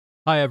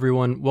Hi,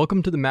 everyone.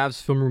 Welcome to the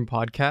Mavs Film Room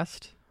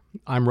podcast.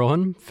 I'm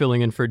Rohan,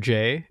 filling in for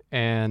Jay,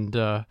 and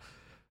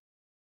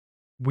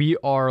we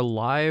are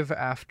live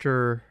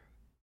after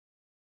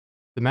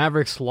the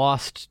Mavericks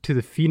lost to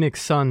the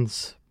Phoenix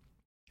Suns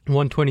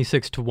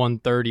 126 to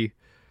 130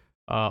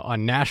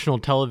 on national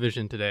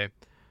television today.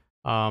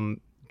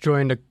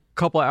 Joined a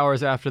couple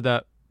hours after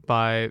that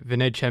by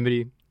Vinay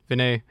Chemedy.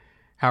 Vinay,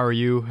 how are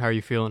you? How are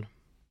you feeling?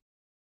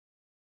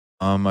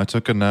 I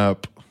took a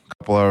nap a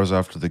couple hours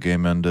after the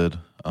game ended,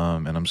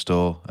 and I'm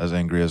still as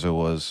angry as I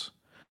was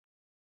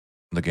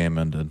when the game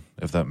ended,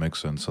 if that makes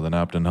sense. So the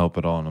nap didn't help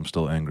at all, and I'm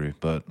still angry.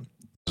 But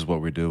this is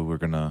what we do. We're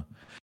gonna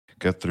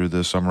get through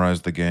this,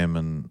 summarize the game,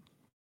 and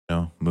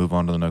move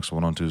on to the next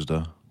one on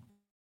Tuesday.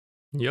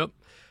 Yep.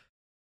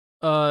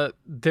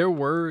 There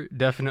were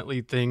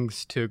definitely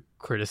things to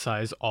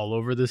criticize all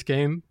over this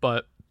game,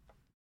 but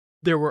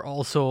there were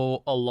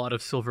also a lot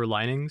of silver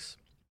linings.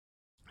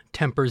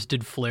 Tempers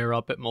did flare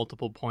up at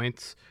multiple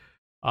points.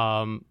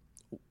 Um,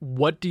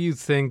 what do you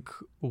think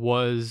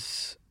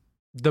was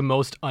the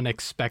most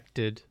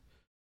unexpected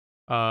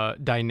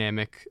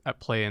dynamic at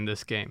play in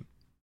this game?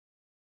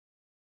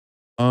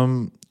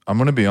 I'm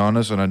gonna be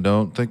honest, and I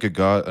don't think it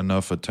got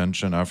enough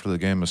attention after the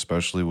game,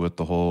 especially with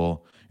the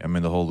whole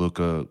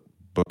Luca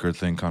Booker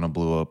thing kind of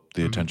blew up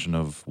the Mhm. attention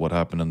of what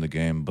happened in the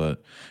game.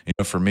 But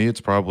for me,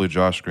 it's probably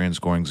Josh Green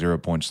scoring 0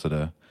 points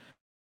today.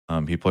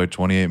 He played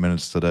 28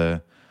 minutes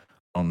today.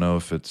 I don't know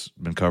if it's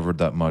been covered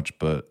that much,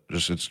 but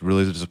just it's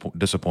really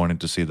disappointing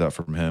to see that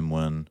from him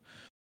when,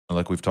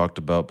 like we've talked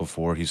about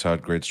before, he's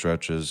had great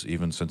stretches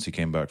even since he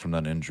came back from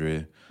that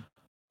injury.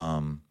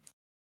 Um,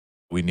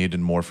 we needed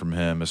more from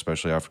him,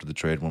 especially after the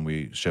trade when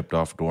we shipped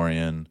off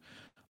Dorian,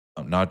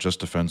 not just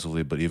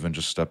defensively, but even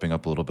just stepping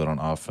up a little bit on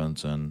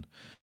offense. And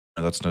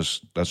that's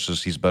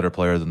just he's a better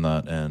player than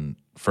that. And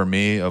for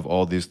me, of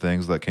all these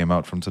things that came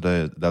out from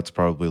today, that's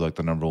probably like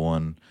the number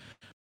one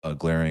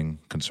glaring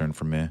concern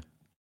for me.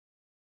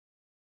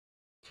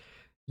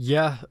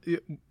 Yeah,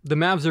 the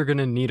Mavs are going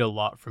to need a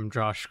lot from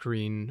Josh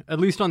Green. At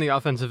least on the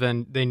offensive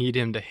end, they need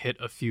him to hit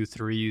a few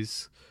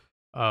threes,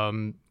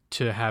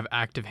 to have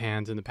active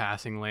hands in the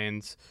passing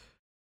lanes.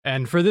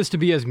 And for this to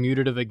be as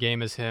muted of a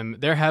game as him,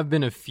 there have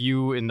been a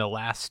few in the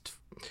last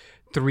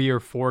 3 or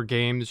 4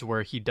 games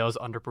where he does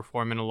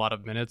underperform in a lot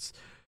of minutes.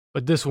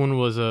 But this one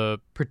was a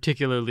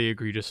particularly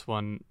egregious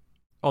one,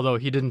 although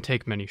he didn't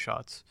take many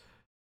shots.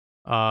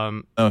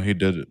 Um, No, he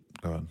did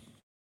it. Go ahead.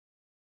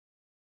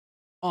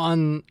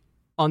 on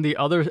on the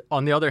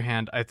other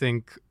hand, I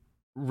think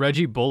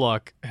Reggie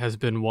Bullock has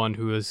been one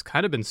who has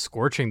kind of been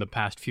scorching the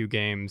past few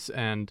games,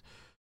 and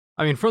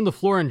I mean from the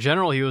floor in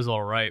general he was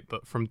all right,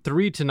 but from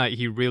three tonight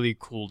he really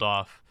cooled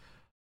off.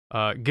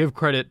 Give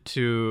credit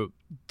to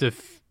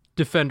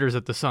defenders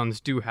that the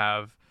Suns do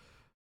have,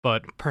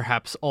 but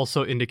perhaps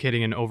also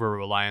indicating an over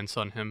reliance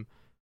on him.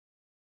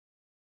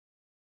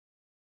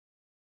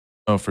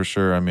 Oh, for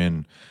sure. I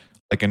mean,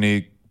 like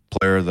any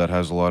player that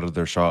has a lot of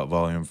their shot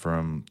volume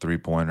from 3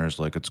 pointers,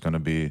 like it's going to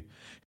be hit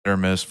or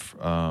miss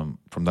from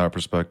that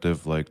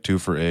perspective. Like 2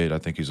 for 8, I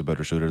think he's a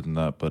better shooter than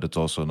that, but it's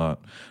also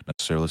not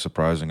necessarily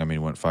surprising. I mean,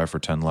 he went 5 for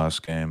 10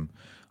 last game.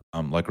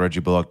 Like Reggie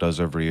Bullock does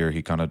every year,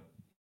 he kind of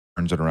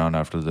turns it around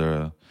after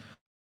the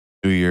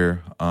new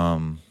year.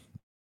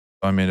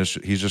 I mean,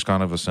 he's just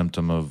kind of a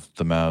symptom of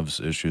the Mavs'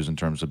 issues in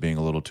terms of being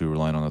a little too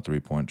reliant on the 3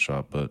 point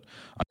shot. But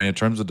I mean, in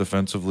terms of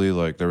defensively,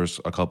 like there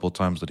was a couple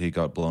times that he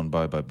got blown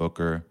by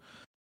Booker.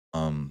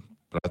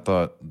 But I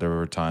thought there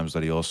were times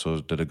that he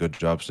also did a good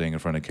job staying in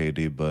front of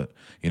KD. But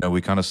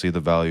we kind of see the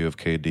value of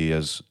KD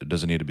as it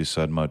doesn't need to be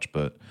said much,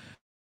 but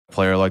a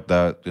player like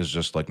that is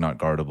just like not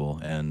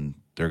guardable, and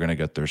they're gonna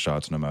get their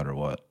shots no matter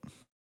what.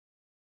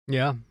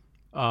 Yeah.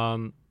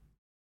 Um,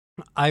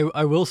 I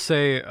will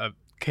say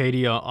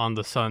KD on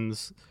the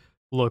Suns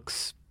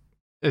looks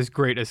as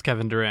great as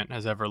Kevin Durant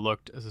has ever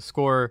looked as a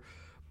scorer,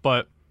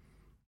 but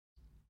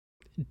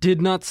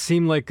did not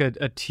seem like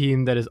a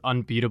team that is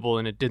unbeatable,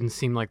 and it didn't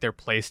seem like their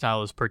play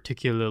style is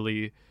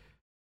particularly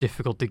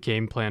difficult to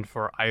game plan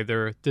for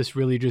either. This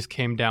really just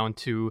came down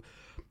to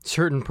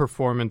certain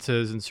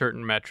performances and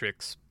certain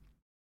metrics,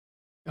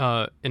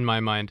 in my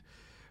mind.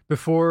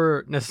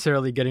 Before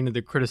necessarily getting to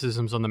the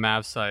criticisms on the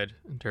Mavs side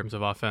in terms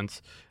of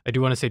offense, I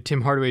do want to say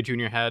Tim Hardaway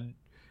Jr. had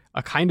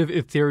a kind of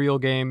ethereal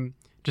game,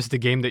 just the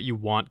game that you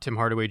want Tim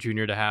Hardaway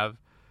Jr. to have.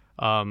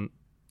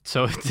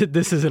 So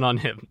this isn't on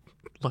him,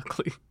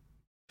 luckily.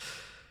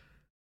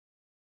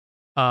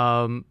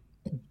 Um,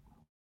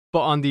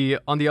 but on the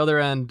other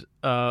end,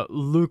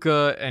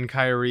 Luca and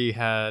Kyrie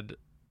had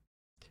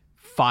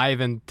 5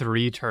 and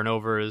 3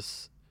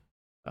 turnovers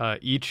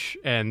each,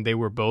 and they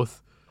were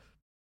both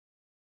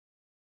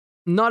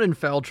not in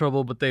foul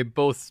trouble, but they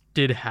both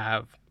did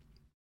have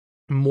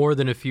more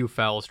than a few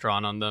fouls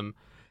drawn on them.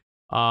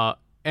 Uh,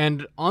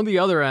 and on the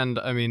other end,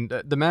 I mean,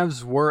 the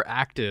Mavs were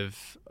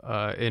active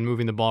in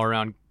moving the ball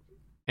around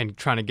and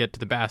trying to get to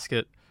the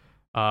basket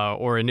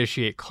or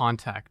initiate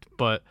contact,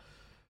 but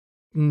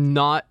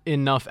not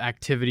enough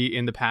activity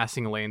in the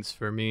passing lanes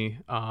for me.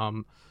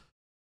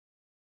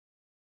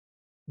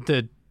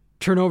 The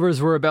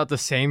turnovers were about the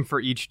same for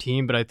each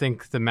team, but I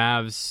think the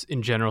Mavs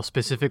in general,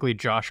 specifically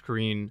Josh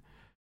Green,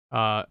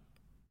 uh,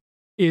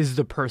 is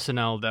the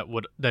personnel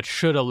that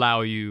should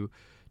allow you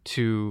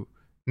to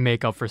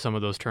make up for some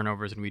of those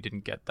turnovers, and we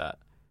didn't get that.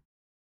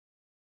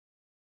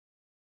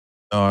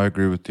 No, I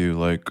agree with you.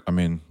 Like, I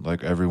mean,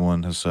 like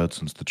everyone has said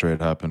since the trade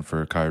happened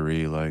for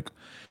Kyrie, like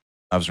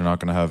Mavs are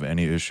not going to have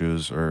any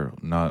issues or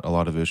not a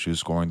lot of issues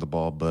scoring the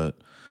ball. But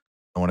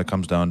when it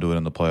comes down to it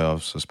in the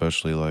playoffs,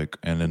 especially like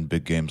and in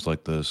big games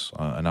like this,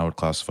 and I would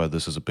classify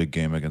this as a big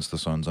game against the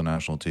Suns on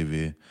national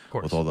TV Of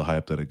course. with all the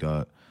hype that it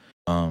got.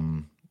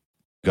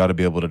 Got to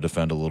be able to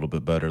defend a little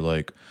bit better.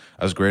 Like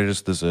as great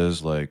as this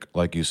is,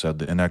 like you said,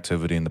 the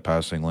inactivity in the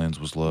passing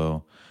lanes was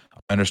low.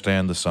 I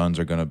understand the Suns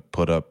are going to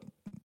put up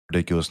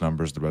ridiculous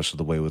numbers the rest of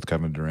the way with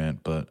Kevin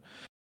Durant, but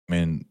I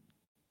mean,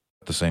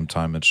 at the same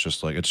time, it's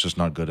just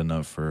not good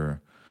enough for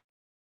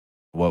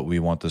what we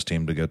want this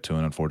team to get to,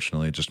 and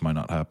unfortunately, it just might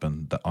not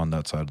happen on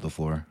that side of the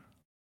floor.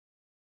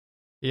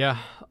 Yeah,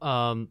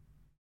 I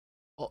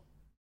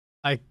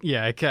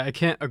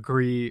can't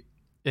agree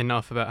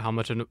enough about how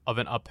much of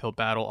an uphill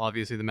battle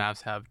obviously the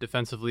Mavs have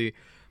defensively.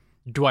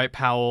 Dwight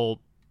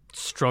Powell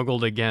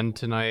struggled again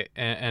tonight,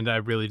 and I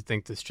really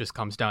think this just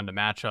comes down to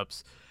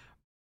matchups.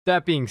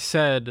 That being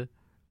said,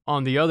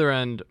 on the other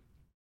end,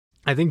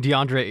 I think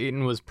DeAndre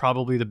Ayton was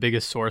probably the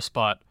biggest sore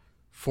spot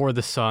for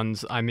the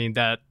Suns. I mean,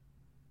 the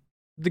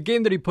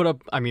game that he put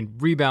up, I mean,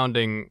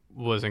 rebounding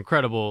was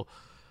incredible.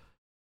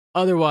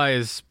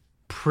 Otherwise,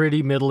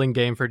 pretty middling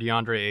game for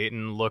DeAndre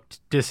Ayton.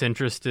 Looked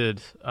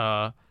disinterested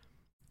at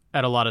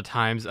a lot of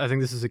times. I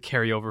think this is a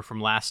carryover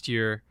from last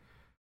year.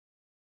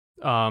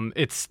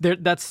 It's there.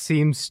 That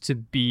seems to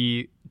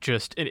be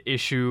just an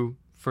issue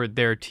for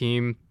their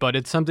team, but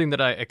it's something that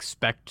I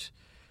expect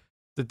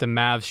that the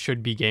Mavs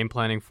should be game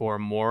planning for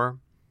more,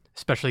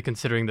 especially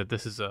considering that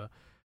this is a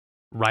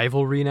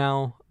rivalry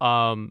now.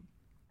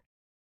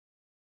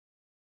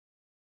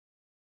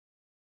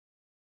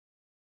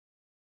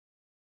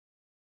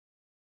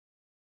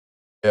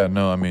 Yeah,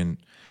 no, I mean,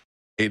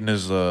 Ayton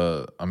is,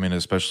 I mean,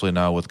 especially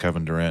now with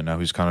Kevin Durant, now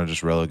he's kind of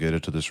just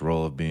relegated to this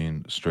role of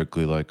being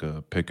strictly like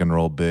a pick and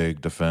roll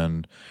big,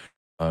 defend,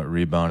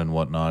 rebound and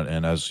whatnot.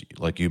 And as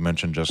like you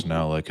mentioned just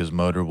now, like his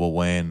motor will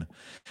wane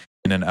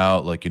in and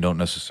out. Like you don't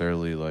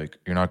necessarily like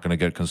you're not going to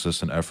get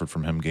consistent effort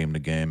from him game to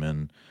game.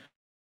 And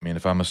I mean,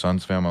 if I'm a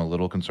Suns fan, I'm a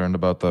little concerned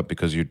about that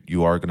because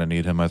you are going to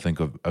need him. I think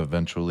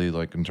eventually,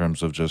 like in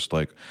terms of just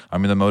like I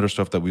mean the motor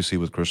stuff that we see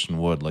with Christian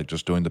Wood, like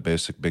just doing the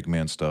basic big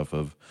man stuff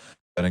of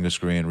setting a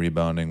screen,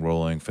 rebounding,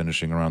 rolling,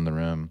 finishing around the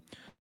rim.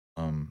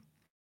 Um,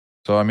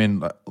 so I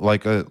mean,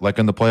 like in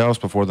the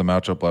playoffs before the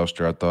matchup last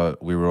year, I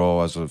thought we were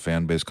all as a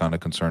fan base kind of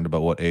concerned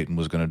about what Aiton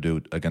was going to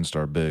do against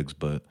our bigs,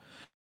 but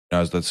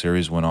as that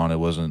series went on, it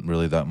wasn't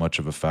really that much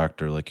of a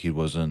factor. Like he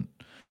wasn't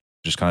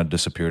just kind of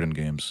disappeared in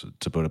games,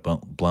 to put it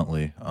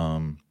bluntly.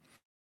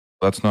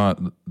 That's not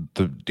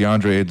the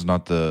DeAndre Ayton's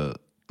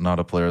not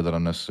a player that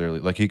I'm necessarily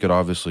like. He could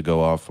obviously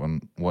go off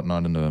on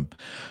whatnot in the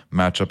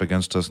matchup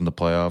against us in the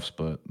playoffs,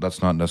 but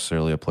that's not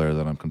necessarily a player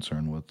that I'm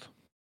concerned with.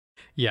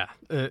 Yeah,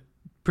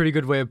 pretty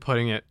good way of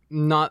putting it.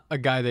 Not a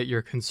guy that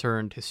you're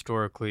concerned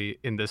historically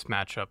in this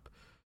matchup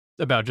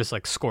about just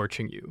like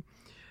scorching you.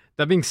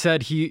 That being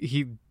said,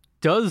 he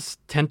does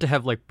tend to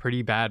have like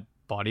pretty bad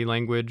body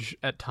language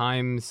at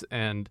times,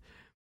 and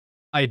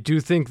I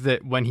do think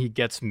that when he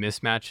gets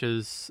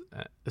mismatches,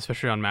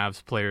 especially on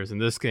Mavs players in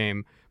this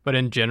game, but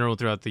in general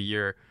throughout the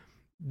year,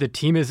 the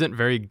team isn't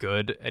very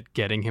good at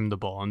getting him the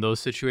ball in those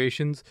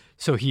situations.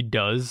 So he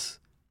does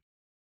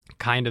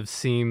kind of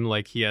seem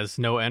like he has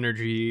no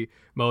energy,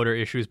 motor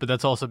issues, but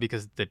that's also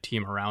because the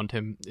team around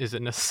him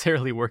isn't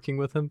necessarily working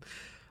with him.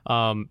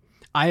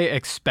 I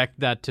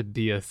expect that to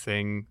be a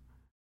thing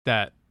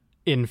that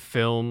in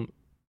film,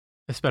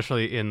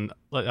 especially in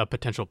a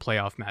potential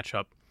playoff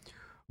matchup,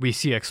 we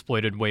see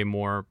exploited way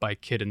more by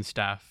Kidd and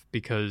staff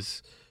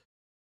because,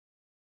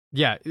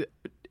 yeah,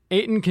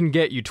 Ayton can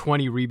get you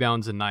 20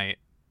 rebounds a night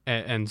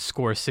and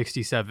score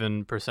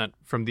 67%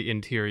 from the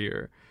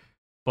interior.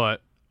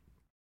 But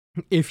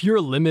if you're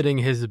limiting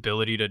his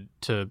ability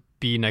to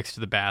be next to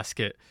the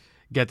basket,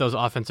 get those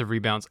offensive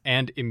rebounds,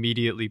 and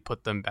immediately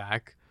put them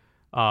back,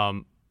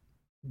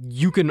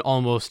 you can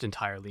almost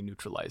entirely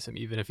neutralize him,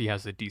 even if he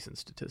has a decent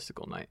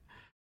statistical night.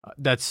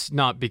 That's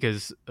not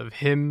because of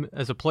him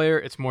as a player.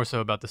 It's more so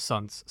about the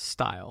Suns'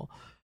 style.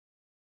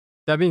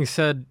 That being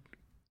said,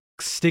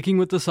 sticking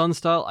with the Suns'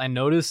 style, I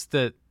noticed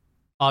that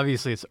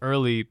obviously it's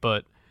early,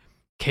 but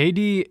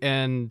KD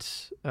and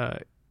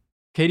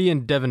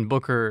Devin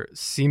Booker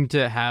seem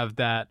to have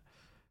that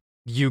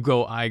you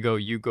go, I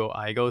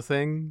go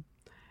thing.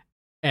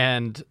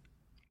 And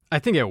I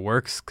think it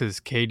works because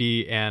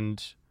KD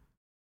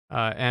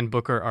and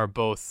Booker are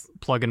both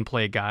plug and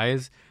play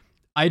guys.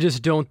 I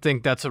just don't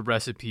think that's a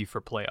recipe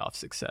for playoff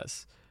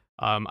success.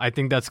 I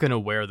think that's going to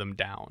wear them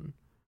down.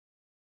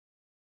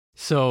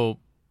 So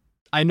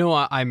I know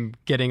I'm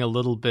getting a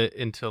little bit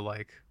into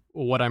like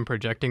what I'm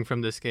projecting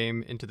from this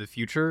game into the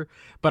future,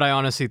 but I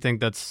honestly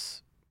think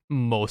that's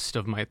most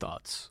of my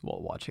thoughts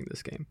while watching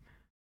this game.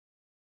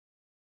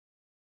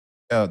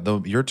 Yeah,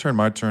 the your turn,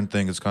 my turn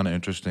thing is kind of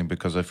interesting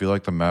because I feel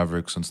like the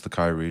Mavericks, since the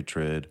Kyrie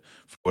trade,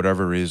 for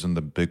whatever reason,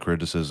 the big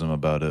criticism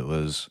about it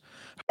was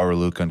how are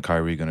Luka and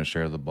Kyrie going to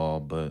share the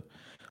ball. But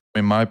I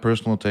mean, my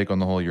personal take on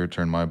the whole your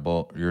turn, my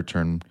ball, your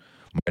turn,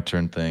 my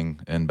turn thing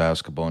in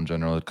basketball in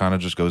general, it kind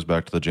of just goes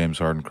back to the James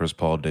Harden, Chris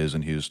Paul days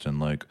in Houston.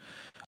 Like,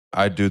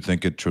 I do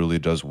think it truly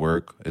does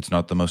work. It's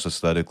not the most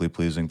aesthetically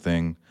pleasing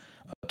thing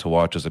to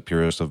watch as a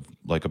purist of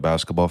like a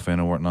basketball fan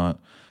and whatnot.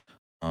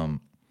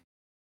 Um,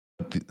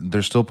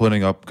 they're still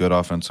putting up good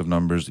offensive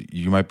numbers.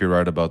 You might be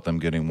right about them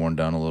getting worn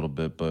down a little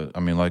bit, but I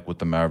mean, like with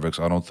the Mavericks,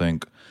 I don't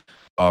think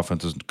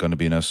offense is going to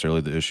be necessarily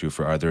the issue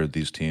for either of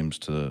these teams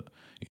to,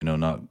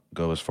 not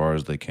go as far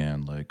as they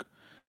can. Like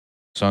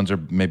Suns are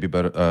maybe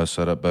better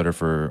set up better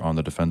for on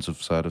the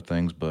defensive side of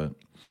things, but I'm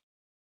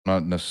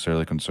not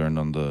necessarily concerned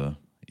on the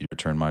your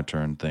turn, my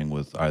turn thing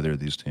with either of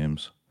these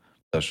teams.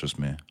 That's just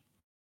me.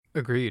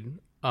 Agreed.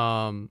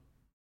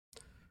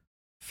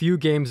 Few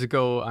games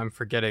ago, I'm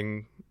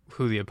forgetting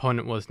who the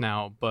opponent was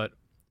now, but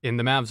in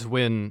the Mavs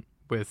win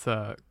with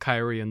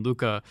Kyrie and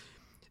Luca,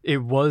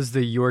 it was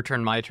the your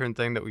turn, my turn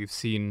thing that we've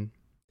seen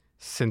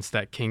since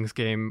that Kings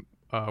game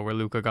where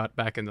Luca got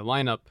back in the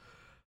lineup.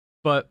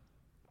 But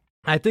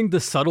I think the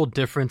subtle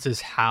difference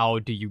is how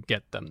do you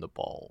get them the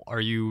ball?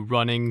 Are you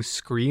running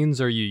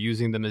screens? Are you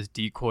using them as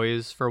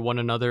decoys for one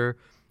another?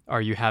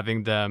 Are you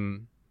having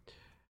them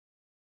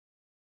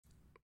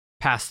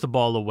pass the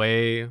ball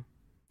away,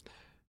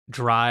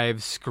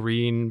 drive,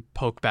 screen,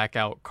 poke back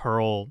out,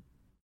 curl,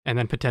 and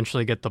then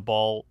potentially get the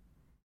ball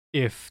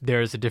if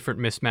there's a different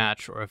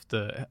mismatch or if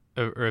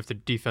the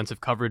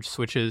defensive coverage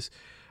switches?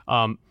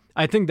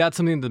 I think that's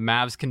something the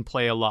Mavs can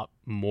play a lot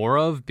more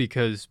of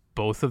because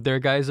both of their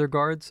guys are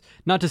guards.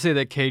 Not to say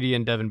that KD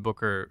and Devin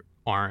Booker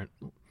aren't,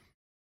 a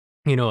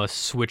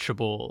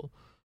switchable,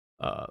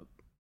 uh,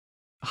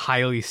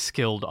 highly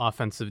skilled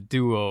offensive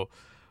duo,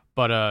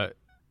 but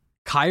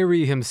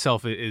Kyrie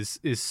himself is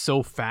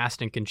so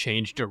fast and can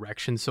change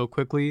direction so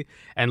quickly,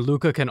 and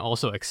Luka can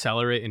also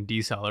accelerate and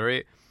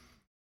decelerate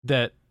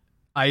that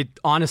I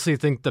honestly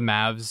think the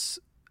Mavs'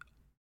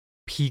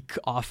 peak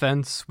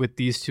offense with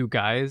these two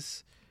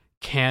guys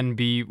can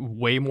be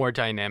way more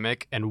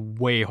dynamic and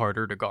way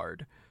harder to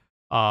guard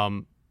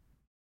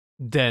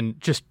than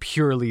just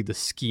purely the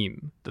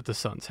scheme that the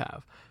Suns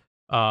have.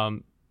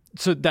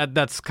 So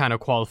that's kind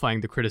of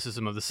qualifying the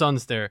criticism of the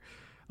Suns there.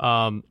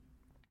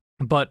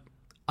 But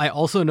I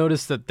also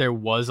noticed that there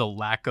was a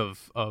lack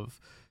of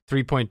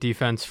 3-point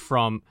defense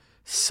from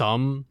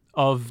some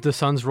of the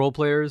Suns role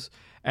players,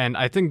 and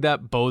I think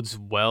that bodes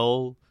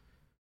well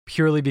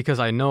purely because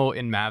I know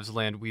in Mavs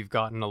land we've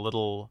gotten a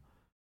little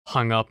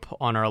hung up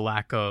on our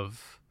lack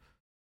of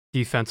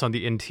defense on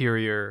the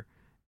interior,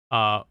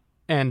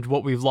 and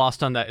what we've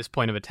lost on that is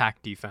point of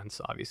attack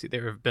defense. Obviously,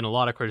 there have been a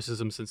lot of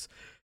criticism since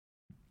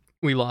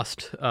we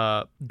lost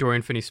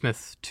Dorian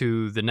Finney-Smith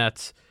to the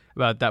Nets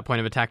about that point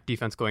of attack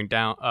defense going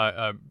down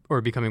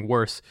or becoming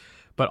worse.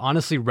 But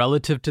honestly,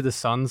 relative to the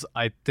Suns,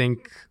 I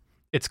think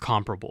it's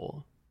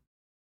comparable.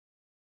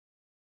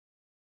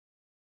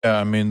 Yeah,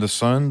 I mean the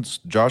Suns.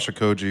 Josh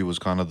Okogie was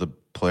kind of the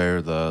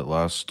player that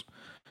last,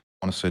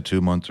 I want to say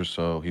 2 months or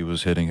so, he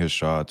was hitting his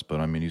shots. But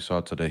I mean, you saw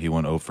today he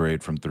went 0 for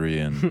 8 from three,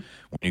 and when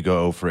you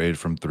go 0 for 8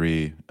 from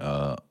three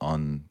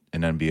on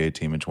an NBA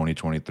team in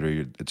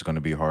 2023, it's going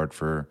to be hard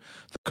for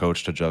the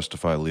coach to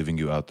justify leaving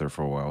you out there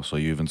for a while. So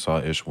you even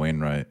saw Ish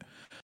Wainwright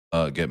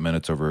get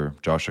minutes over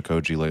Josh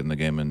Okogie late in the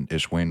game, and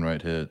Ish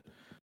Wainwright hit,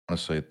 I want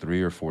to say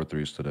 3 or 4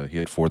 threes today. He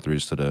hit 4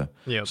 threes today.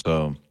 Yeah.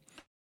 So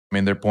I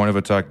mean, their point of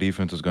attack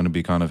defense is going to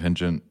be kind of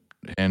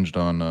hinged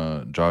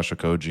on Josh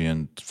Okogie,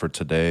 and for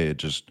today,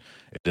 it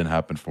didn't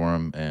happen for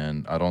him.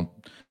 And I don't.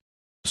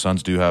 The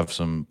Suns do have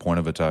some point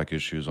of attack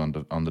issues on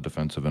the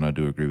defensive, and I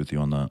do agree with you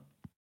on that.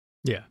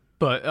 Yeah,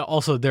 but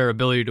also their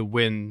ability to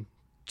win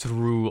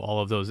through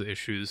all of those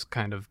issues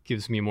kind of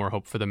gives me more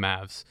hope for the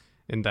Mavs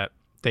in that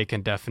they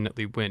can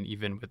definitely win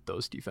even with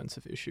those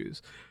defensive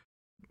issues.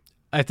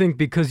 I think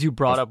because you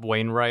brought up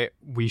Wainwright,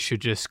 we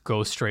should just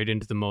go straight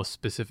into the most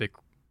specific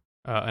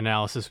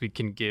analysis we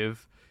can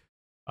give.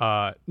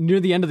 Near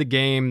the end of the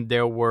game,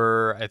 there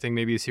were, I think,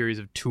 maybe a series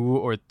of 2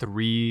 or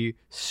 3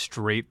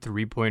 straight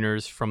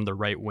 3-pointers from the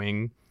right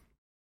wing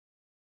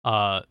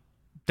that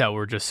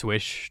were just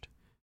swished.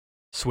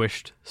 2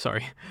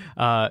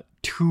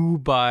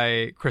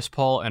 by Chris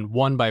Paul and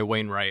 1 by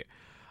Wainwright.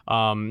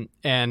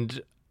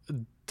 And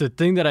the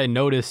thing that I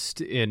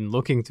noticed in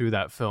looking through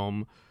that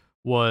film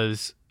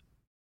was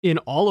in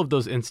all of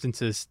those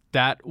instances,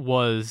 that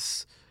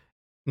was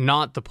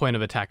not the point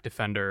of attack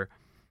defender.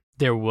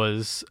 There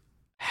was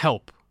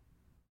help,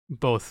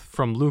 both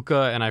from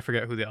Luka and I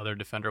forget who the other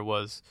defender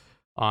was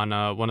on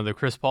one of the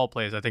Chris Paul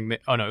plays. I think,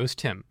 it was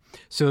Tim.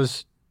 So it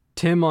was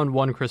Tim on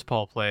one Chris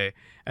Paul play,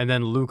 and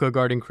then Luka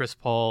guarding Chris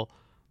Paul,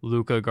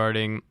 Luka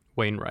guarding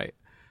Wainwright.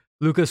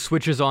 Luka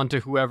switches on to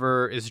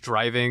whoever is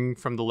driving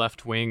from the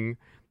left wing,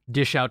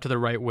 dish out to the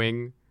right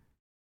wing,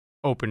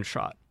 open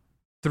shot.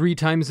 3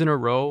 times in a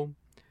row.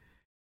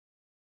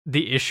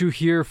 The issue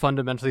here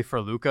fundamentally for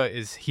Luka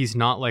is he's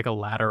not like a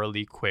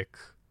laterally quick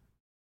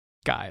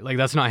guy. Like,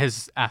 that's not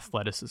his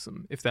athleticism,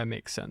 if that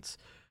makes sense.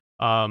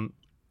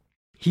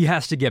 He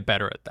has to get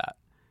better at that.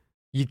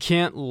 You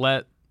can't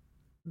let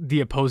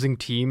the opposing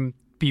team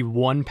be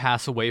one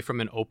pass away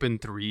from an open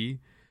three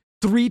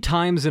 3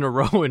 times in a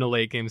row in a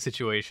late game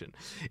situation.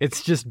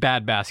 It's just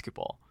bad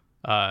basketball.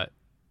 I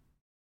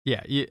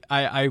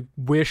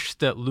wish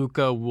that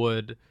Luka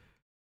would.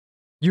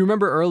 You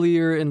remember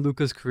earlier in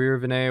Luka's career,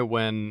 Vinay,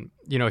 when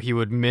he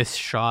would miss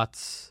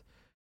shots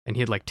and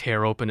he'd like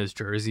tear open his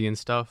jersey and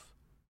stuff.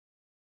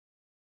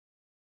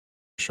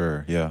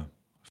 Sure, yeah.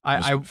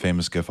 I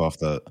Famous gif off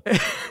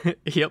that.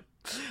 Yep.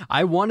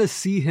 I want to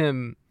see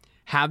him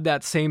have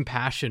that same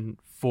passion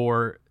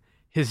for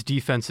his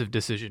defensive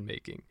decision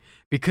making,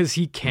 because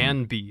he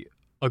can be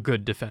a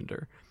good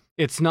defender.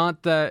 It's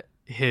not that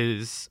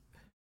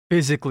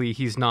physically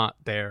he's not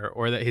there,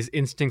 or that his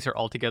instincts are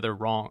altogether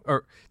wrong,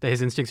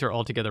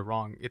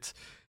 It's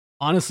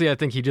honestly, I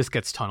think he just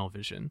gets tunnel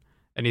vision,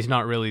 and he's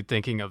not really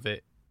thinking of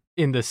it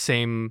with the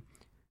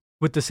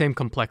same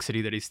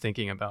complexity that he's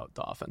thinking about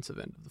the offensive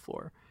end of the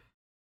floor.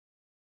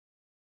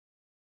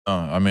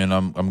 I mean,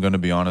 I'm going to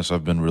be honest.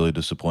 I've been really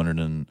disappointed,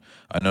 and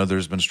I know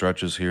there's been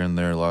stretches here and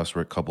there,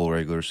 couple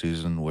regular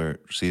seasons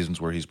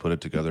where he's put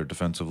it together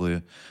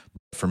defensively.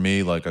 For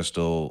me, like, I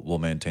still will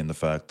maintain the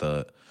fact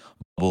that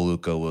bubble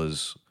Luka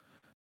was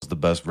the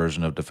best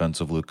version of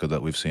defensive Luka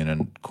that we've seen,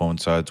 and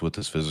coincides with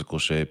his physical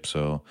shape.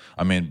 So,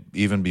 I mean,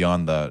 even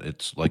beyond that,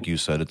 it's like you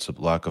said, it's a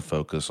lack of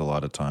focus a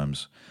lot of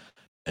times,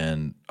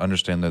 and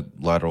understand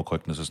that lateral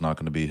quickness is not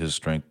going to be his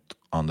strength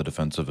on the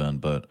defensive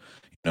end, but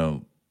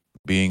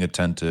being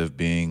attentive,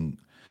 being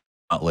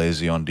not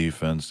lazy on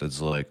defense,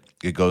 it's like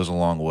it goes a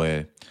long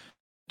way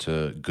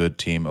to good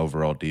team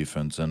overall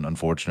defense. And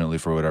unfortunately,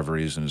 for whatever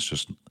reason, it's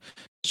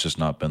just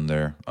not been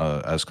there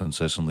as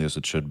consistently as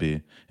it should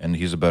be. And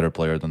he's a better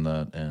player than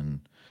that.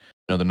 And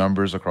the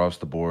numbers across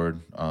the board,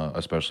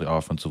 especially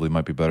offensively,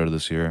 might be better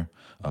this year.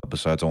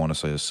 Besides, I want to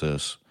say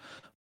assists.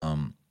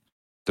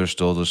 There's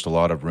still just a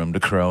lot of room to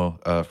grow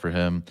for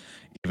him.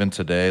 Even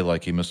today,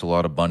 like, he missed a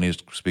lot of bunnies.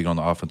 Speaking on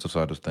the offensive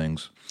side of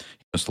things,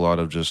 he missed a lot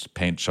of just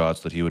paint shots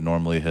that he would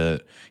normally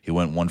hit. He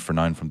went 1 for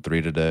 9 from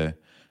 3 today.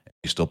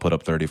 He still put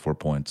up 34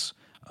 points.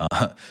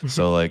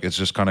 So, like, it's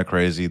just kind of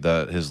crazy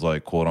that his,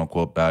 like, quote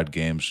unquote bad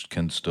games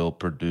can still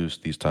produce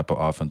these type of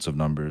offensive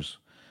numbers.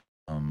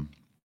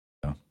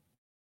 Yeah.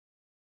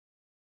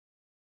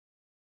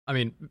 I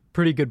mean,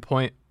 pretty good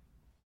point.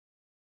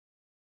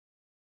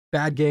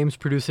 Bad games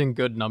producing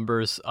good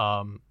numbers.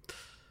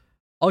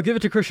 I'll give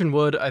it to Christian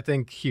Wood. I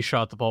think he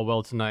shot the ball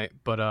well tonight,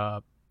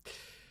 but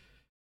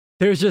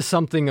there's just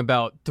something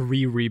about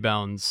 3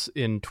 rebounds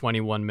in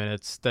 21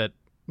 minutes that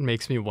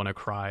makes me want to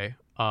cry.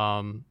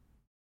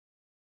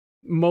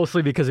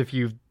 Mostly because if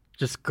you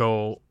just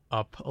go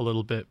up a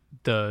little bit,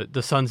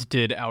 the Suns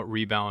did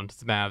out-rebound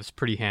the Mavs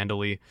pretty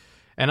handily.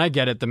 And I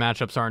get it, the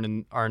matchups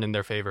aren't in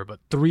their favor, but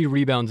 3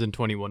 rebounds in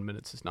 21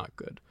 minutes is not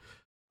good.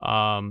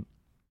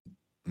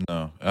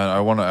 No, and I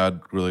want to add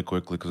really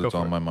quickly because it's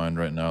on my mind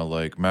right now.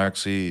 Like,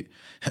 Maxey's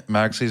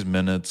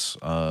minutes,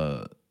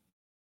 in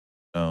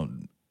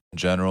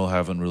general,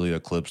 haven't really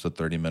eclipsed the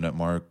 30-minute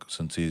mark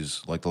since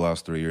he's, like, the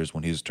last 3 years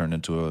when he's turned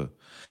into a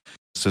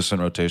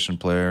consistent rotation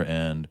player.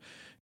 And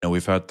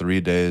we've had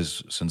 3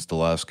 days since the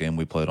last game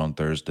we played on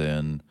Thursday,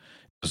 and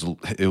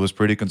it was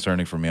pretty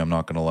concerning for me. I'm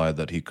not gonna lie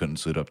that he couldn't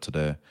suit up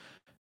today,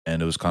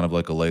 and it was kind of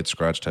like a late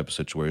scratch type of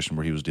situation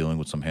where he was dealing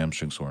with some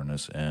hamstring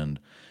soreness.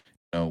 And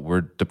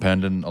we're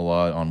dependent a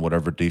lot on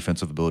whatever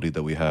defensive ability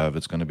that we have.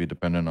 It's going to be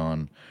dependent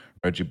on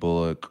Reggie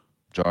Bullock,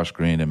 Josh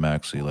Green, and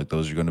Maxey. Like,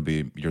 those are going to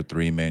be your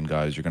 3 main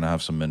guys. You're going to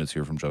have some minutes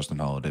here from Justin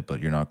Holiday, but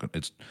you're not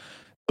going.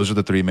 Those are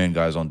the 3 main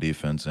guys on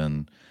defense,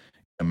 and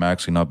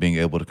Maxey not being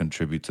able to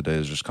contribute today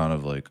is just kind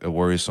of like a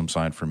worrisome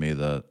sign for me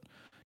that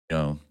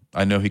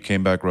I know he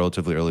came back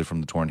relatively early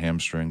from the torn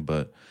hamstring,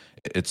 but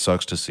it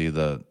sucks to see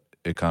that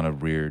it kind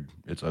of reared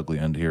its ugly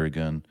end here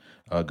again.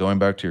 Going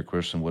back to your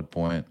Christian Wood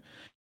point.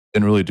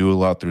 Didn't really do a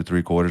lot through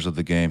 3 quarters of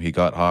the game. He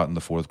got hot in the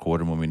 4th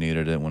quarter when we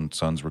needed it, when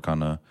Suns were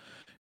kind of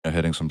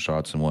hitting some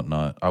shots and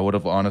whatnot. I would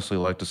have honestly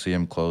liked to see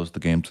him close the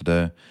game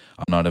today.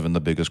 I'm not even the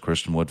biggest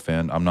Christian Wood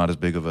fan. I'm not as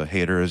big of a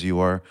hater as you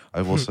are,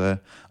 I will say.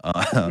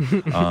 I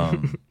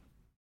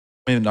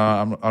mean,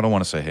 I don't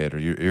want to say hater.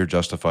 You're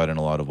justified in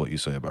a lot of what you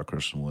say about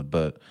Christian Wood,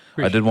 but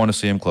I did want to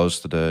see him close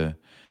today.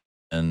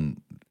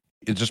 And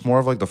it's just more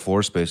of like the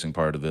floor spacing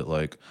part of it.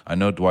 Like, I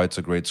know Dwight's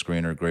a great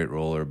screener, great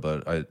roller,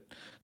 but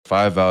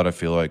 5 out, I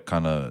feel like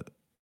kind of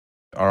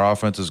our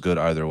offense is good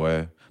either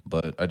way,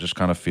 but I just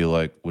kind of feel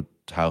like with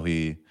how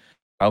he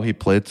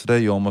played today,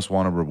 you almost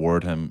want to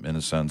reward him in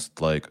a sense,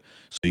 like,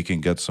 so you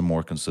can get some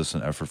more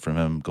consistent effort from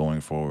him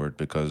going forward,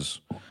 because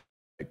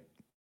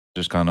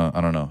just kind of, I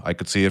don't know, I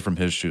could see it from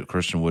his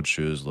Christian Wood's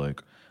shoes,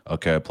 like,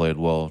 okay, I played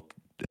well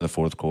in the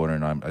 4th quarter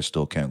and I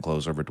still can't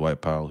close over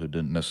Dwight Powell, who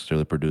didn't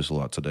necessarily produce a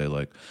lot today.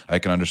 Like, I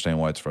can understand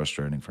why it's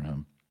frustrating for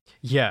him.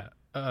 Yeah.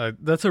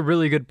 That's a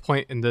really good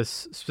point in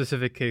this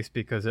specific case,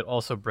 because it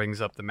also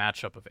brings up the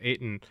matchup of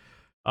Ayton.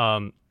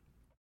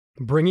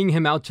 Bringing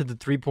him out to the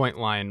 3-point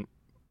line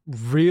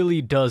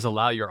really does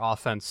allow your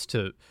offense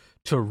to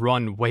to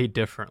run way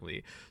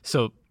differently.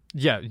 So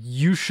yeah,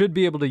 you should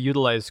be able to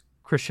utilize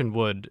Christian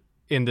Wood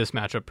in this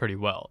matchup pretty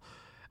well.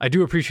 I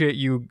do appreciate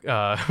you,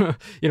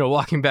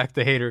 walking back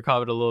the hater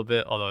comment a little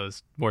bit, although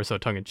it's more so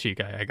tongue in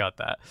cheek. I got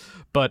that,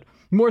 but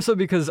more so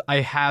because I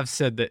have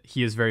said that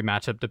he is very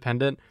matchup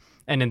dependent,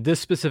 and in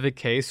this specific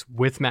case,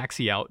 with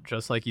Maxi out,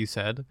 just like you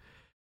said,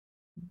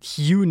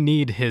 you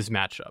need his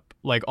matchup.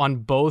 Like on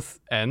both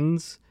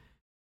ends,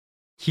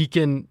 he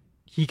can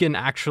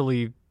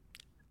actually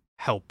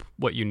help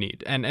what you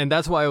need, and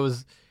that's why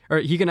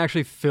he can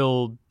actually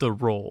fill the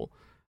role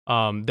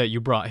that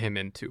you brought him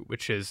into,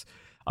 which is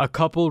a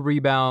couple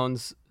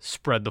rebounds,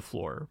 spread the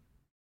floor,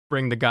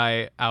 bring the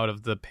guy out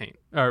of the paint,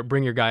 or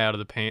bring your guy out of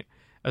the paint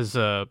as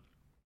a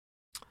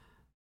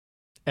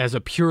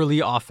purely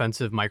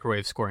offensive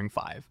microwave scoring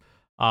five.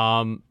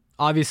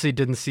 Obviously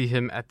didn't see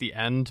him at the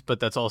end, but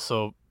that's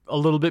also a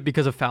little bit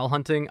because of foul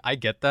hunting. I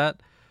get that.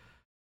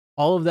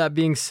 All of that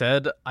being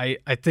said, I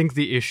think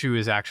the issue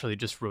is actually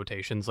just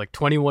rotations. Like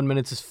 21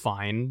 minutes is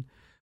fine,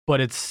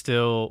 but it's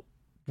still,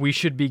 we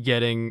should be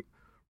getting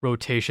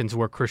rotations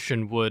where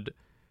Christian Wood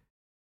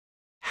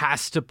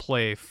has to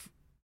play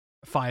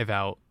 5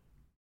 out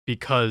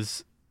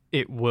because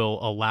it will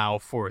allow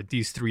for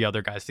these 3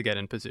 other guys to get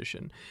in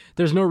position.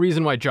 There's no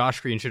reason why Josh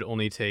Green should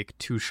only take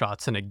 2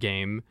 shots in a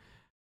game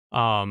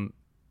and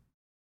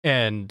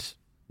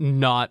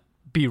not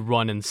be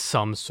run in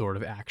some sort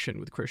of action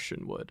with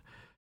Christian Wood.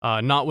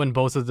 Not when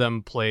both of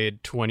them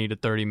played 20 to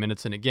 30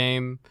 minutes in a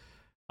game.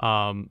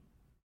 And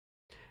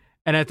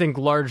I think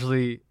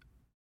largely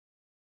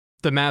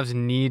the Mavs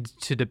need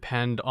to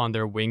depend on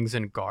their wings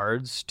and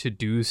guards to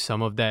do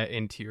some of that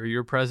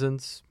interior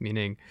presence,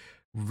 meaning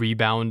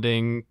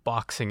rebounding,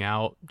 boxing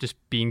out, just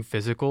being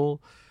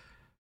physical,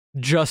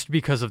 just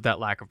because of that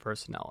lack of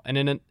personnel.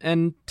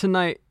 And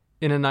tonight,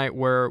 in a night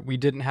where we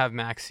didn't have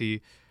Maxi,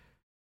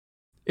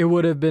 it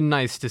would have been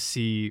nice to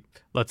see,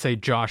 let's say,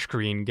 Josh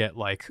Green get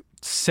like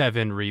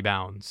 7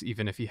 rebounds,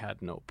 even if he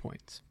had no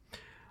points.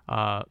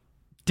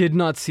 Did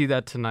not see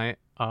that tonight,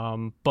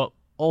 but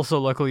also,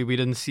 luckily, we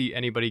didn't see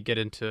anybody get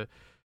into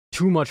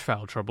too much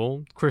foul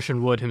trouble.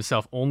 Christian Wood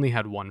himself only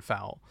had 1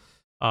 foul.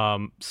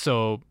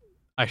 So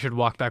I should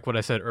walk back what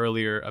I said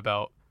earlier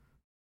about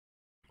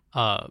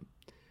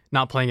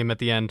not playing him at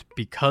the end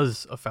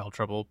because of foul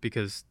trouble,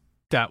 because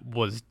that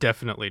was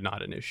definitely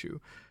not an issue.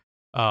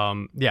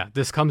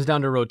 This comes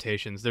down to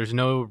rotations. There's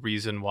no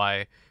reason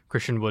why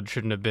Christian Wood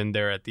shouldn't have been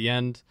there at the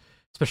end,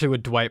 especially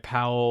with Dwight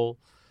Powell,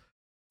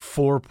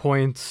 4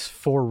 points,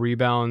 4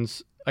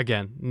 rebounds.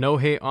 Again, no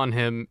hate on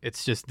him.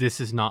 It's just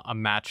this is not a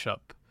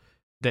matchup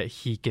that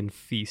he can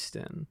feast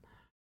in.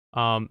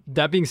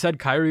 That being said,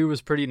 Kyrie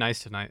was pretty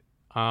nice tonight.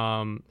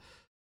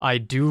 I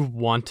do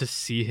want to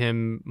see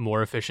him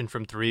more efficient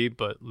from 3,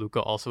 but Luka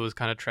also was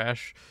kind of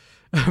trash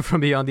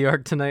from beyond the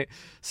arc tonight.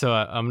 So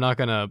I'm not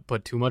going to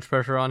put too much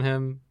pressure on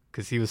him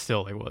because he was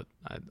still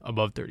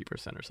above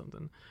 30% or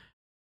something.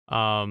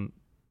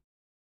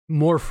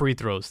 More free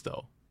throws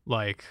though.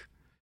 Like,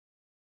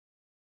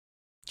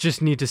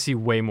 just need to see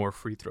way more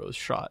free throws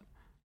shot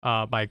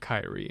by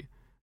Kyrie.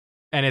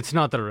 And it's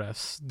not the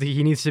refs.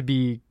 He needs to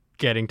be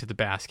getting to the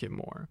basket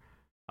more.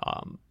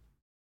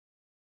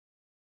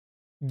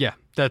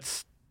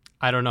 That's,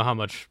 I don't know how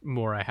much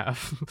more I have.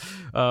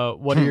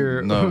 What are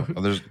your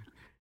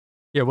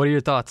what are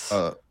your thoughts?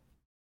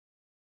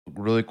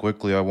 Really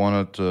quickly, I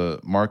wanted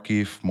to,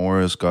 Markieff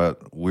Morris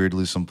got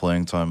weirdly some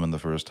playing time in the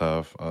first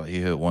half.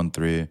 He hit 1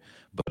 3,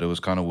 but it was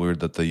kind of weird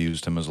that they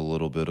used him as a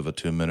little bit of a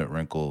 2-minute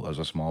wrinkle as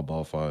a small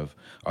ball 5.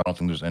 I don't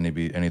think there's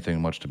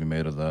anything much to be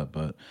made of that,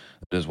 but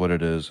it is what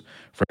it is.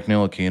 Frank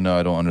Ntilikina,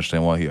 I don't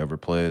understand why he ever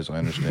plays. I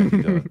understand he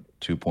got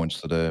 2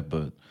 points today,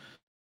 but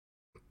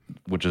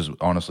which is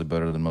honestly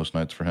better than most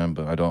nights for him.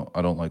 But I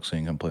don't like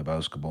seeing him play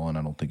basketball, and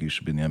I don't think he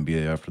should be in the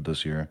NBA after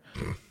this year.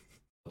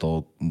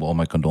 All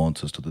my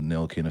condolences to the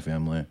Ntilikina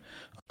family.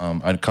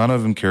 I kind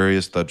of am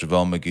curious that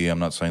JaVale McGee, I'm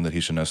not saying that he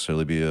should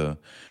necessarily be a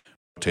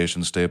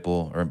rotation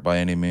staple or by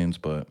any means,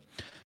 but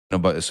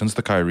but since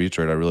the Kyrie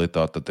trade, I really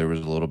thought that there was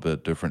a little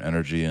bit different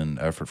energy and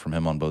effort from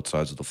him on both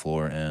sides of the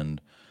floor. And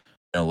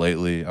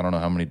lately, I don't know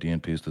how many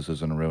DNPs this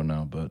is in a row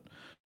now, but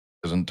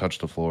hasn't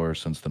touched the floor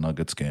since the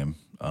Nuggets game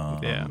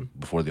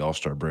before the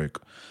All-Star break.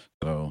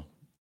 So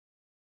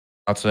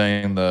not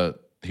saying that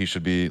he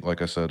should be,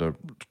 like I said, a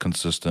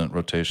consistent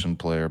rotation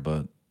player,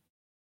 but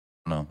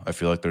I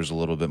feel like there's a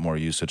little bit more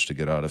usage to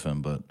get out of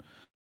him, but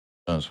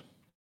who knows?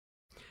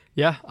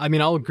 Yeah, I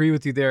mean, I'll agree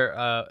with you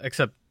there,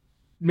 except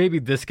maybe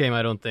this game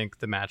I don't think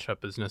the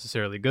matchup is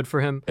necessarily good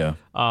for him. Yeah,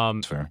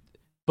 that's fair.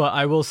 But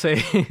I will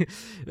say,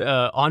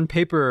 on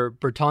paper,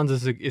 Bertans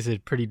is a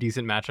pretty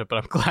decent matchup, but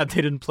I'm glad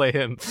they didn't play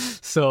him.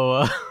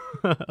 So,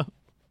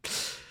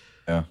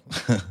 yeah.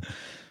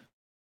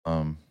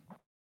 I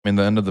mean,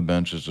 the end of the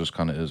bench is just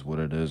kind of is what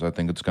it is. I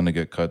think it's going to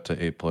get cut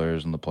to 8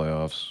 players in the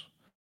playoffs.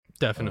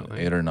 Definitely.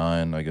 8 or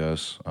 9, I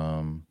guess.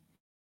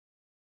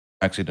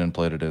 Actually didn't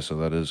play today, so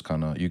that is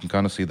kind of, you can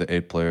kind of see the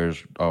 8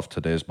 players off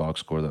today's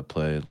box score that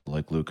played,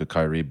 like Luka,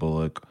 Kyrie,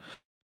 Bullock,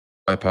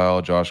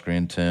 Powell, Josh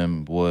Green,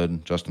 Tim,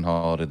 Wood, Justin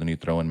Holiday, then you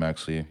throw in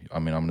Maxey. I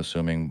mean, I'm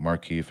assuming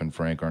Markieff and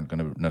Frank aren't going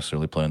to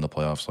necessarily play in the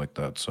playoffs like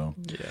that. So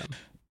Yeah.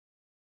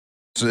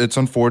 it's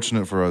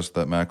unfortunate for us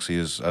that Maxey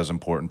is as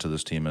important to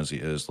this team as he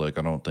is. Like,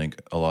 I don't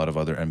think a lot of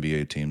other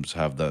NBA teams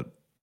have that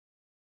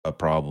a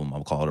problem.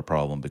 I'll call it a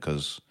problem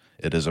because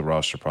it is a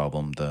roster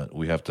problem that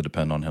we have to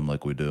depend on him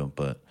like we do.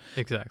 But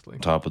Exactly.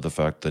 on top of the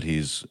fact that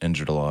he's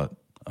injured a lot,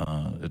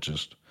 it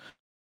just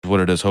is what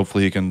it is.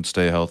 Hopefully, he can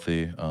stay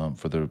healthy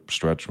for the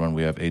stretch run.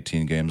 We have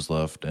 18 games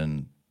left,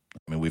 and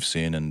I mean, we've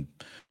seen in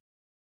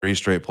 3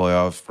 straight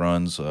playoff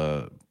runs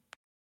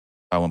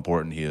how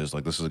important he is.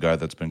 Like, this is a guy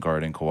that's been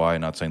guarding Kawhi.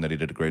 Not saying that he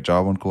did a great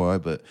job on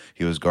Kawhi, but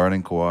he was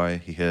guarding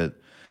Kawhi. He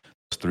hit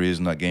threes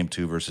in that game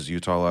 2 versus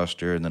Utah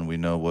last year, and then we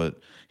know what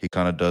he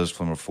kind of does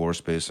from a floor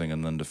spacing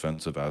and then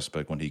defensive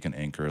aspect when he can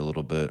anchor a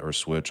little bit or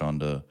switch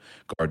onto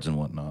guards and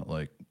whatnot.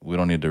 Like, we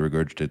don't need to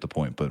regurgitate the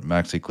point, but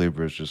Maxi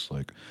Kleber is just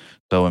like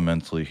so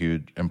immensely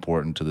huge,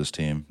 important to this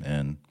team,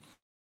 and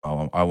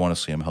I want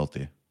to see him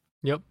healthy.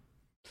 Yep.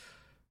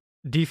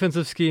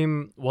 Defensive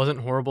scheme wasn't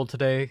horrible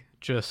today.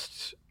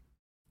 Just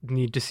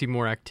need to see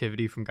more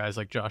activity from guys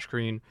like Josh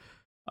Green.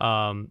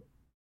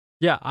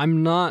 Yeah,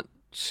 I'm not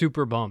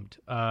super bummed.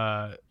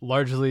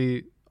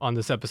 Largely on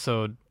this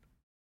episode,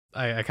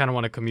 I kind of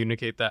want to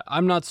communicate that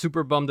I'm not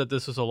super bummed that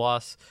this was a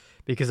loss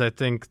because I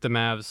think the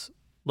Mavs,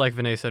 like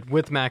Vinay said,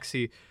 with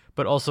Maxey,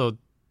 but also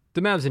the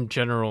Mavs in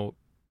general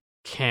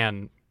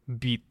can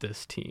beat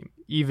this team,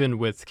 even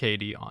with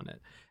KD on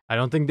it. I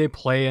don't think they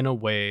play in a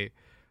way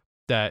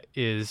that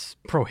is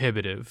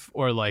prohibitive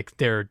or like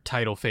they're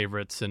title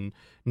favorites and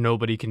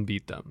nobody can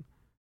beat them.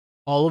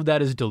 All of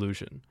that is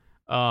delusion.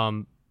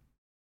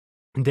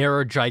 There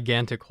are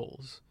gigantic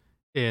holes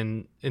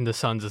in the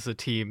Suns as a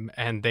team,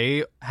 and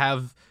they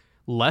have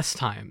less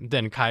time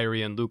than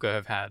Kyrie and Luka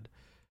have had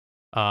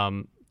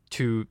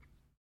to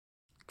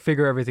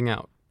figure everything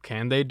out.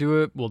 Can they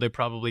do it? Will they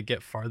probably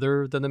get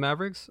farther than the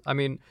Mavericks? I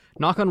mean,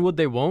 knock on wood,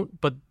 they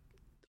won't, but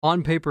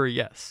on paper,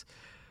 yes.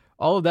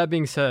 All of that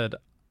being said,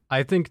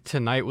 I think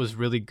tonight was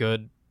really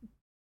good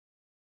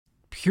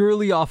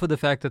purely off of the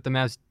fact that the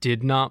Mavs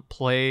did not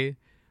play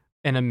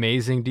an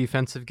amazing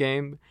defensive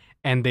game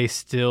and they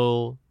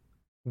still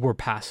were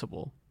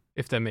passable,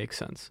 if that makes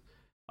sense.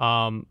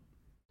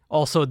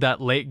 Also,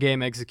 that late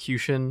game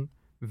execution,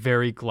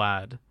 very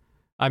glad.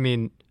 I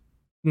mean,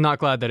 not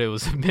glad that it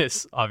was a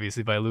miss,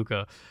 obviously, by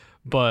Luka,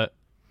 but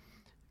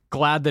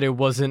glad that it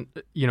wasn't,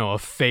 a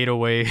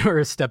fadeaway or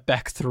a step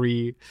back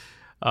three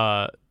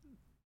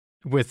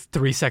with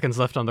 3 seconds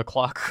left on the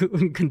clock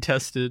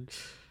contested.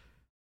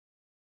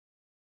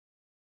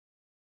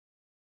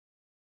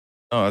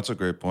 Oh, that's a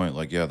great point.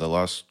 Like, yeah, the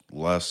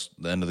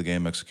end of the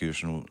game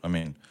execution. I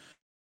mean,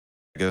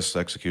 I guess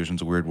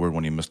execution's a weird word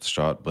when you miss the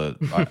shot, but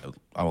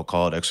I will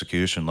call it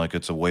execution. Like,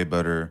 it's a way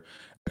better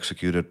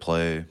executed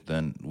play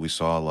than we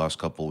saw the last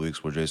couple of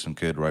weeks where Jason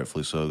Kidd,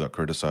 rightfully so, got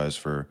criticized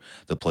for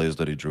the plays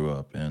that he drew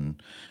up.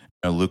 And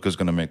Luka's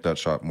going to make that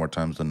shot more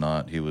times than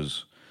not.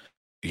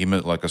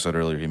 Like I said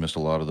earlier, he missed a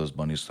lot of those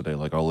bunnies today.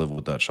 Like, I'll live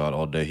with that shot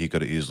all day. He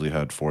could have easily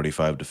had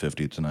 45 to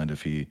 50 tonight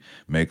if he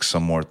makes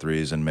some more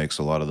threes and makes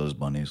a lot of those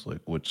bunnies.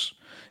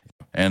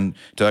 And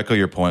to echo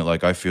your point,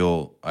 like, I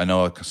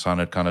know I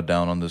sounded kind of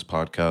down on this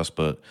podcast,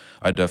 but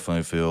I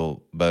definitely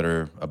feel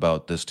better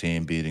about this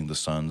team beating the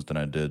Suns than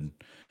I did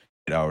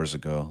 8 hours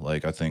ago.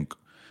 Like, I think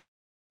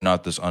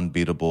not this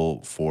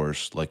unbeatable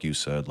force, like you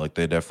said. Like,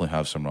 they definitely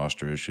have some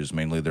roster issues,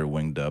 mainly their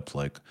wing depth.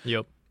 Like,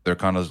 Yep. they're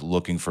kind of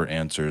looking for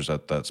answers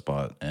at that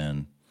spot,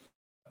 and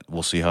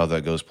we'll see how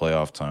that goes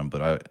playoff time. But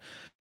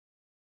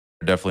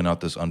they're definitely not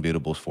this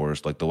unbeatable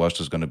force. Like, the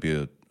West is going to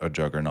be a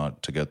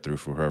juggernaut to get through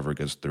for whoever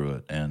gets through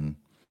it, and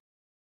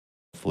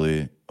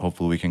hopefully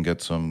we can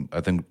get some.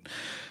 I think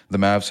the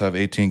Mavs have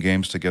 18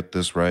 games to get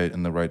this right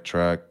in the right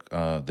track.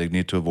 They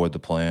need to avoid the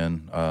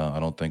play-in. I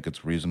don't think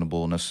it's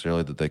reasonable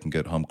necessarily that they can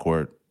get home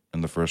court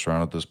in the first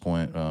round at this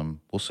point.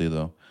 We'll see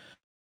though.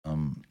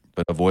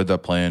 But avoid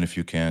that play-in if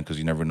you can, because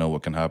you never know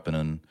what can happen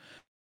in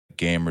a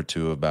game or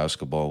two of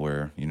basketball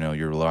where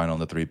you're relying on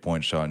the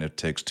 3-point shot, and it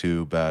takes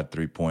 2 bad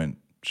 3-point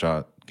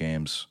shot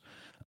games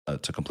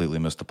to completely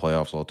miss the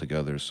playoffs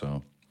altogether.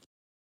 So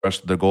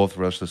the goal for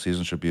the rest of the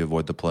season should be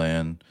avoid the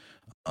play-in.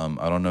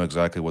 I don't know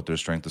exactly what their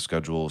strength of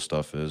schedule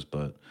stuff is,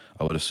 but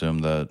I would assume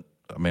that.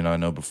 I mean, I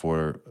know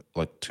before,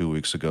 like 2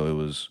 weeks ago, it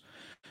was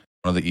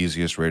one of the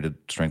easiest rated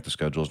strength of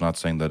schedules. Not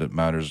saying that it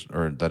matters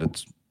or that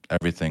it's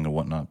everything or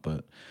whatnot,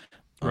 but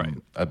Right.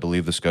 I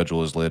believe the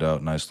schedule is laid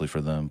out nicely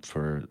for them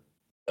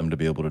to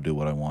be able to do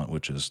what I want,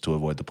 which is to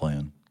avoid the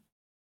play-in.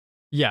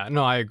 Yeah,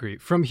 no, I agree.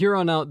 From here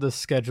on out, the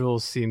schedule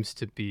seems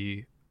to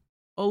be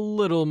a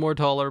little more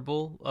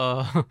tolerable.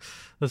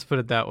 Let's put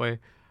it that way.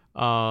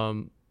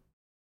 While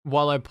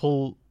I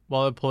pull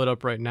it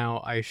up right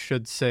now, I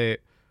should say,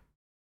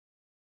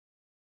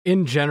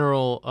 in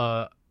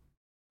general,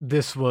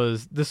 this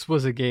was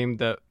a game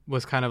that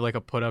was kind of like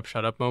a put up,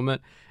 shut up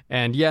moment.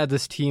 And yeah,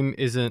 this team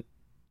isn't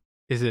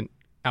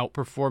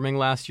outperforming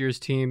last year's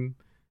team.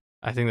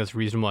 I think that's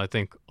reasonable. I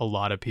think a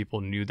lot of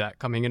people knew that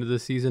coming into the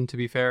season, to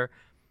be fair.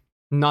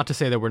 Not to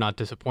say that we're not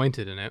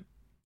disappointed in it,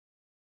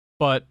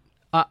 but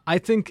I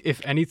think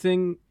if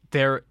anything,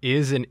 there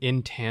is an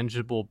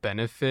intangible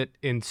benefit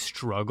in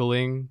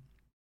struggling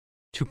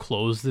to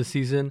close the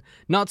season.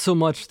 Not so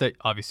much that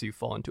obviously you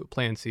fall into a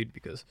play-in seed,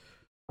 because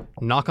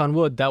knock on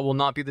wood, that will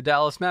not be the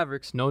Dallas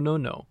Mavericks. No, no,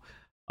 no.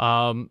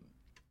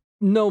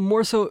 No,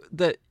 more so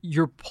that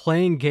you're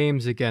playing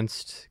games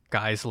against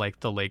guys like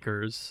the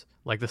Lakers,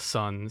 like the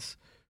Suns,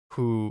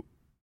 who,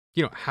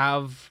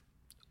 have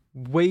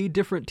way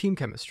different team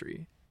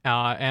chemistry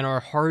and are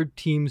hard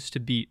teams to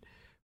beat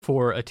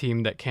for a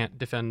team that can't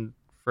defend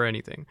for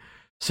anything.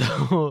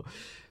 So,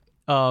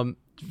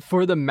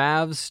 for the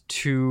Mavs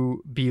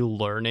to be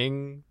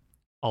learning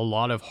a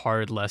lot of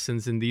hard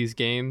lessons in these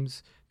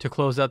games to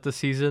close out the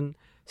season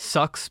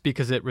sucks,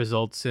 because it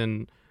results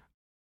in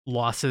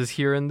losses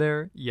here and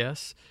there,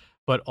 yes,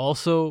 but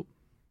also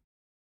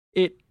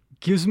it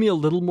gives me a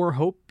little more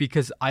hope,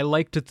 because I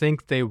like to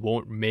think they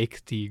won't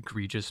make the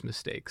egregious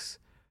mistakes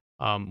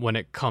when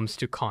it comes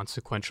to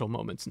consequential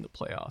moments in the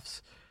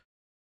playoffs.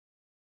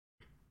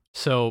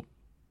 So,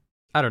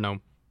 I don't know.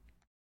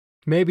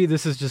 Maybe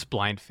this is just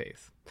blind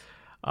faith.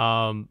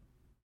 The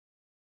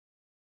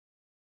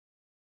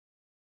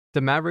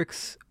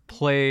Mavericks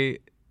play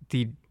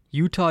the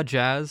Utah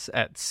Jazz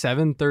at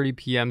 7:30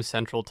 p.m.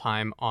 Central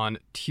Time on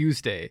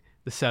Tuesday,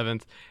 the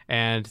 7th,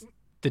 and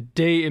the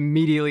day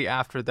immediately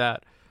after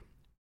that,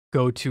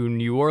 go to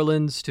New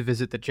Orleans to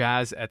visit the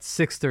Jazz at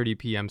 6:30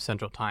 p.m.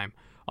 Central Time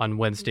on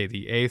Wednesday,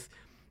 the 8th.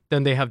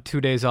 Then they have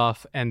 2 days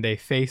off, and they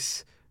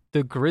face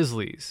the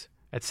Grizzlies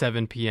at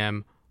 7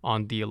 p.m.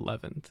 on the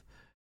 11th.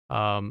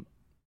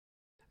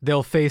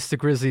 They'll face the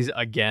Grizzlies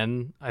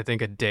again, I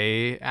think, a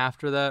day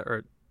after that,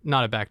 or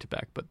not a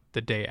back-to-back, but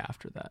the day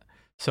after that.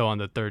 So on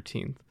the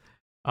 13th.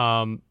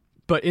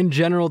 But in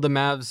general, the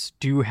Mavs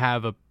do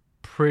have a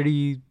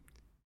pretty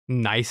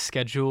nice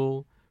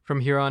schedule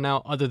from here on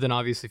out, other than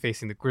obviously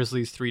facing the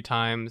Grizzlies 3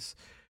 times.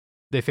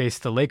 They face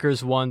the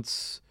Lakers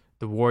once,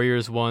 the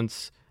Warriors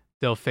once.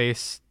 They'll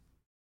face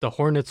the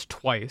Hornets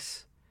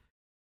twice.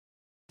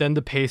 Then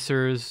the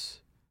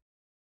Pacers,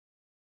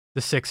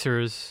 the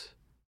Sixers,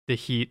 the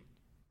Heat,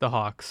 the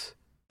Hawks,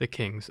 the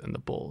Kings, and the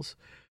Bulls.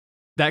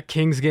 That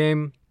Kings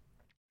game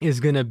is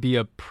going to be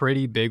a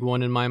pretty big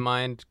one in my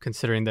mind,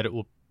 considering that it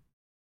will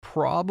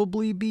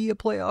probably be a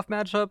playoff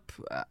matchup.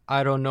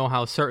 I don't know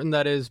how certain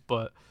that is,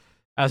 but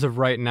as of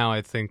right now,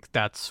 I think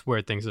that's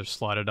where things are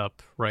slotted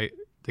up, right?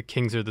 The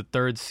Kings are the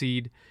 3rd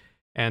seed,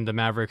 and the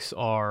Mavericks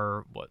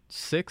are,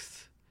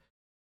 6th?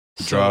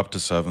 Dropped to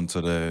 7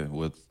 today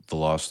with the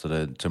loss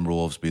today.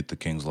 Timberwolves beat the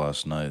Kings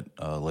last night,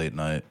 late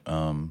night.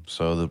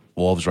 So the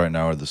Wolves right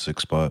now are the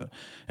 6th spot,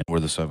 and we're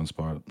the 7th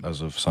spot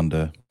as of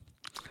Sunday.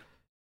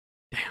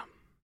 Damn.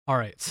 All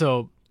right.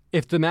 So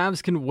if the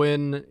Mavs can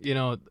win,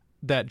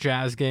 that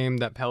Jazz game,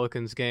 that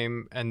Pelicans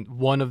game, and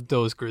one of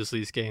those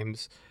Grizzlies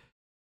games,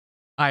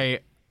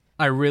 I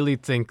really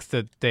think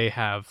that they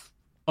have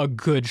a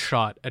good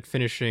shot at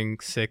finishing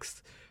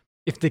 6th.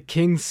 If the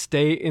Kings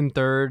stay in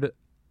 3rd,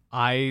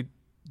 I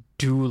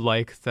do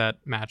like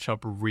that matchup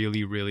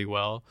really, really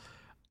well.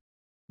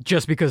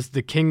 Just because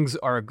the Kings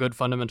are a good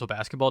fundamental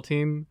basketball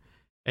team,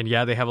 and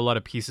yeah, they have a lot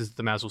of pieces that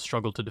the Mavs will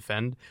struggle to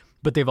defend,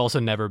 but they've also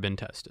never been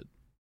tested.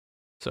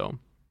 So,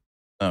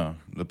 no,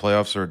 the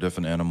playoffs are a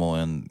different animal,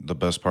 and the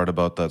best part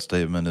about that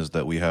statement is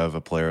that we have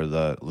a player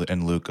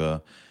in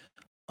Luka.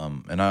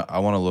 And I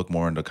want to look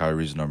more into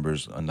Kyrie's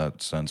numbers in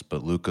that sense,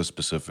 but Luka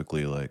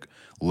specifically, like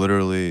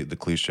literally the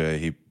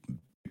cliche,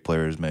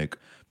 players make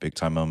big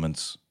time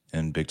moments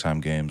in big time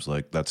games.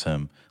 Like that's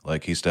him.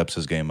 Like he steps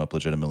his game up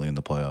legitimately in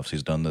the playoffs.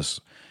 He's done this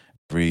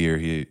every year.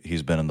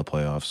 He's been in the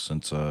playoffs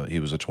since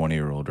he was a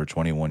 20-year-old or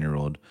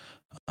 21-year-old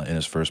in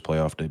his first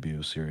playoff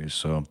debut series.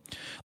 So,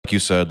 like you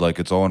said, like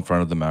it's all in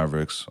front of the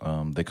Mavericks.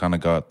 They kind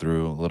of got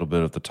through a little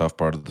bit of the tough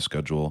part of the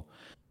schedule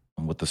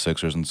with the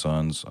Sixers and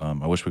Suns.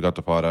 I wish we got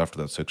the pod after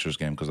that Sixers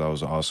game, because that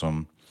was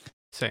awesome.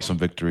 same. Some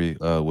victory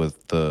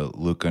with the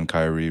Luka and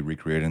Kyrie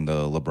recreating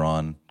the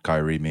LeBron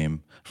Kyrie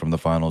meme from the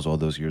finals all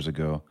those years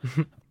ago.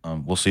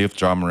 We'll see if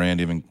John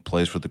Morant even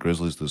plays for the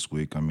Grizzlies this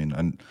week. I mean,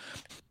 I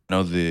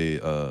know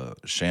the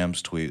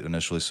Shams tweet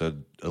initially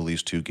said at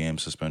least 2 game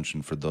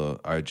suspension for the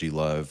IG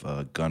Live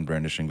gun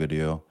brandishing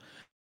video.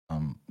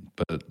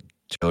 But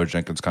Taylor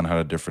Jenkins kind of had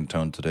a different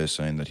tone today,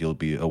 saying that he'll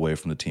be away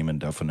from the team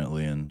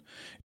indefinitely. And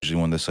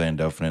usually when they say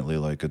indefinitely,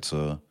 like it's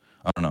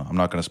I don't know. I'm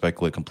not going to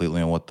speculate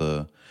completely on what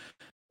the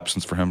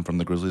absence for him from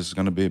the Grizzlies is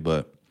going to be,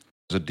 but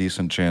there's a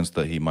decent chance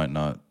that he might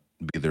not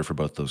be there for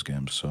both those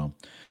games. So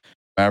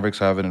Mavericks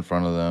have it in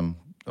front of them.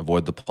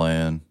 Avoid the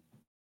play-in.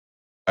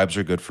 Vibes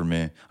are good for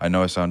me. I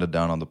know I sounded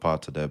down on the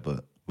pod today,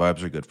 but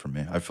vibes are good for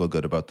me. I feel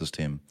good about this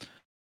team.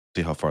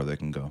 See how far they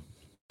can go.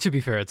 To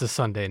be fair, it's a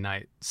Sunday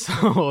night, so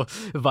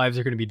vibes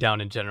are going to be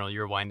down in general.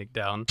 You're winding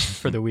down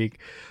for the week.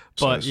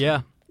 But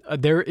yeah,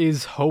 there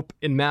is hope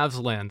in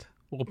Mavs land.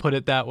 We'll put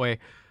it that way.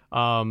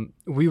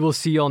 We will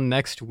see y'all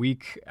next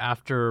week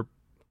after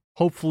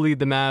hopefully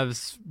the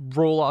Mavs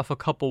roll off a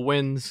couple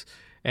wins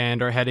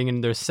and are heading in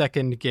their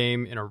 2nd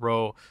game in a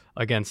row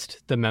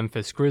against the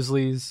Memphis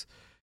Grizzlies.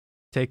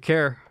 Take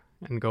care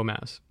and go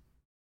Mavs.